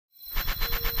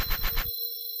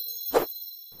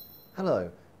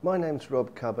Hello, my name's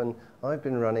Rob Cubban. I've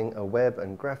been running a web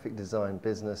and graphic design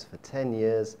business for 10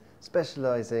 years,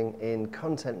 specialising in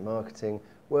content marketing,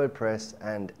 WordPress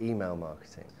and email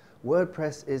marketing.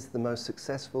 WordPress is the most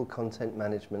successful content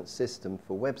management system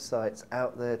for websites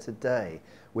out there today.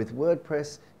 With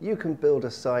WordPress, you can build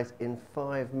a site in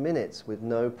 5 minutes with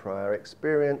no prior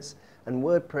experience, and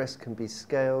WordPress can be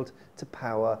scaled to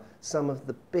power some of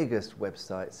the biggest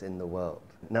websites in the world.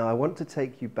 Now, I want to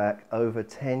take you back over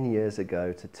 10 years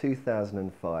ago to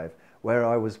 2005, where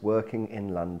I was working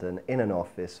in London in an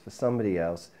office for somebody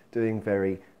else doing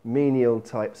very menial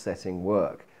typesetting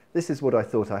work. This is what I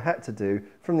thought I had to do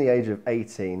from the age of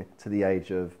 18 to the age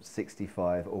of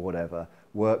 65 or whatever,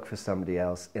 work for somebody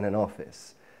else in an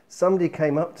office. Somebody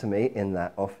came up to me in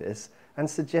that office and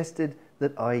suggested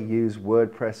that I use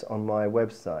WordPress on my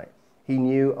website. He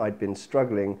knew I'd been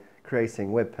struggling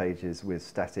creating web pages with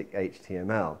static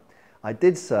HTML. I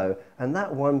did so, and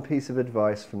that one piece of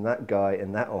advice from that guy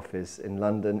in that office in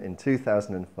London in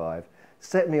 2005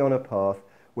 set me on a path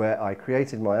where I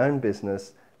created my own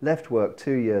business, left work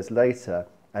 2 years later,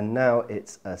 and now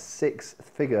it's a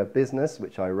 6-figure business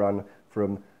which I run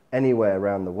from anywhere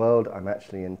around the world. I'm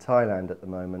actually in Thailand at the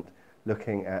moment,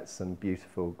 looking at some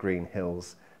beautiful green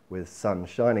hills with sun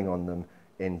shining on them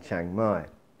in Chiang Mai.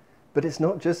 But it's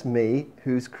not just me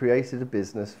who's created a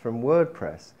business from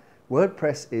WordPress.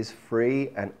 WordPress is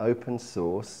free and open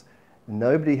source.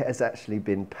 Nobody has actually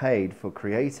been paid for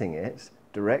creating it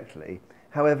directly.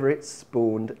 However, it's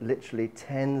spawned literally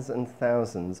tens and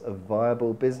thousands of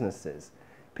viable businesses.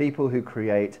 People who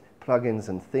create plugins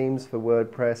and themes for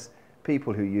WordPress,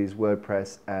 people who use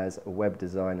WordPress as a web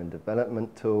design and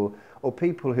development tool, or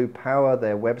people who power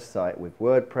their website with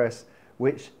WordPress,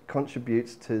 which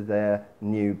contributes to their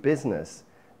new business.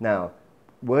 Now,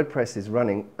 WordPress is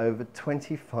running over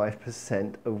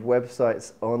 25% of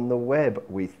websites on the web,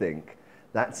 we think.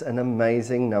 That's an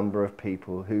amazing number of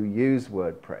people who use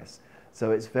WordPress. So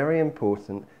it's very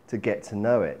important to get to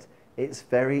know it. It's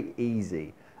very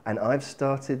easy. And I've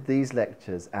started these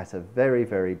lectures at a very,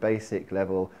 very basic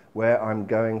level where I'm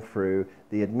going through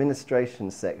the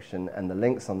administration section and the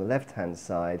links on the left-hand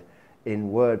side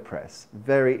in WordPress.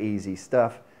 Very easy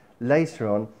stuff. Later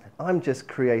on, I'm just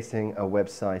creating a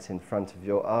website in front of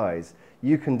your eyes.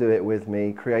 You can do it with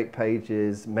me, create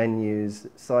pages, menus,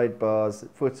 sidebars,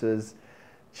 footers,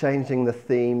 changing the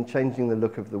theme, changing the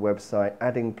look of the website,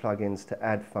 adding plugins to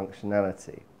add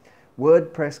functionality.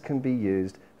 WordPress can be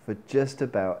used for just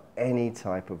about any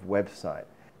type of website.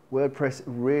 WordPress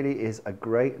really is a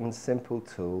great and simple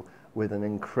tool with an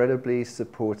incredibly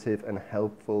supportive and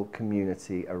helpful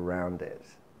community around it.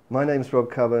 My name's Rob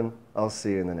Cubban. I'll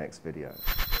see you in the next video.